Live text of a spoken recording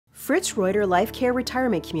Fritz Reuter Life Care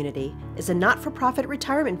Retirement Community is a not-for-profit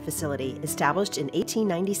retirement facility established in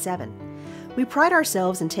 1897. We pride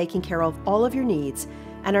ourselves in taking care of all of your needs,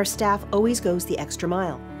 and our staff always goes the extra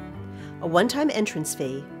mile. A one-time entrance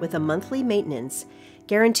fee with a monthly maintenance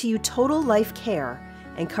guarantee you total life care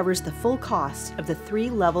and covers the full cost of the 3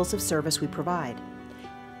 levels of service we provide: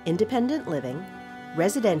 independent living,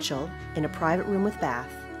 residential in a private room with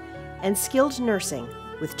bath, and skilled nursing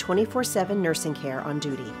with 24/7 nursing care on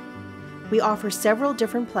duty. We offer several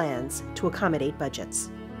different plans to accommodate budgets.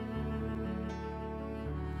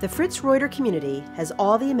 The Fritz Reuter community has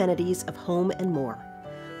all the amenities of home and more.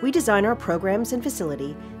 We design our programs and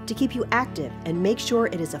facility to keep you active and make sure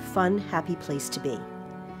it is a fun, happy place to be.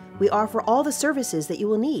 We offer all the services that you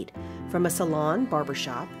will need, from a salon,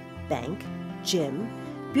 barbershop, bank, gym,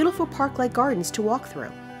 beautiful park-like gardens to walk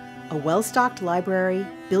through, a well-stocked library,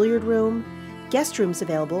 billiard room, guest rooms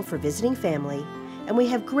available for visiting family, and we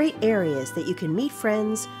have great areas that you can meet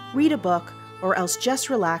friends, read a book, or else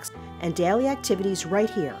just relax, and daily activities right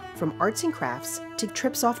here, from arts and crafts to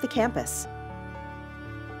trips off the campus.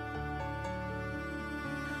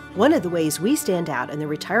 One of the ways we stand out in the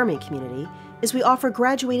retirement community is we offer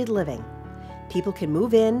graduated living. People can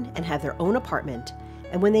move in and have their own apartment,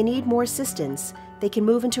 and when they need more assistance, they can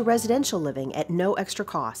move into residential living at no extra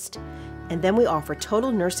cost. And then we offer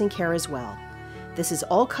total nursing care as well. This is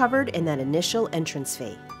all covered in that initial entrance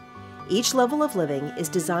fee. Each level of living is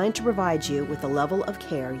designed to provide you with the level of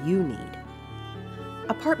care you need.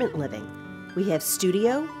 Apartment living. We have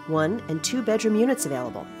studio, 1 and 2 bedroom units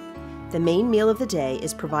available. The main meal of the day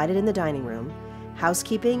is provided in the dining room.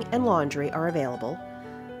 Housekeeping and laundry are available.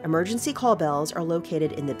 Emergency call bells are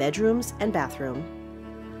located in the bedrooms and bathroom.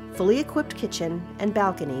 Fully equipped kitchen and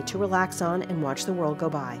balcony to relax on and watch the world go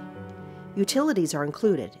by. Utilities are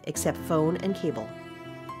included, except phone and cable.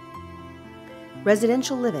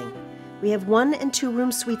 Residential living. We have 1 and 2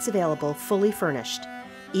 room suites available, fully furnished.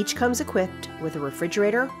 Each comes equipped with a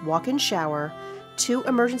refrigerator, walk-in shower, 2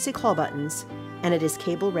 emergency call buttons, and it is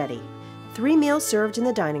cable ready. 3 meals served in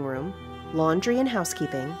the dining room, laundry and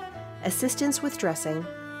housekeeping, assistance with dressing,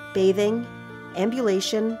 bathing,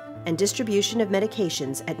 ambulation, and distribution of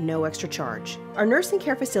medications at no extra charge. Our nursing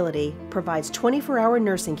care facility provides 24-hour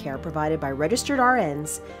nursing care provided by registered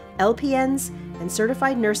RNs, LPNs, and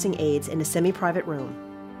certified nursing aides in a semi-private room.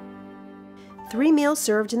 3 meals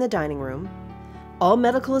served in the dining room. All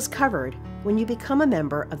medical is covered when you become a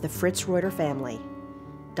member of the Fritz Reuter family.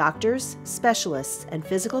 Doctors, specialists, and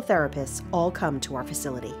physical therapists all come to our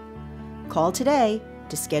facility. Call today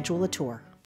to schedule a tour.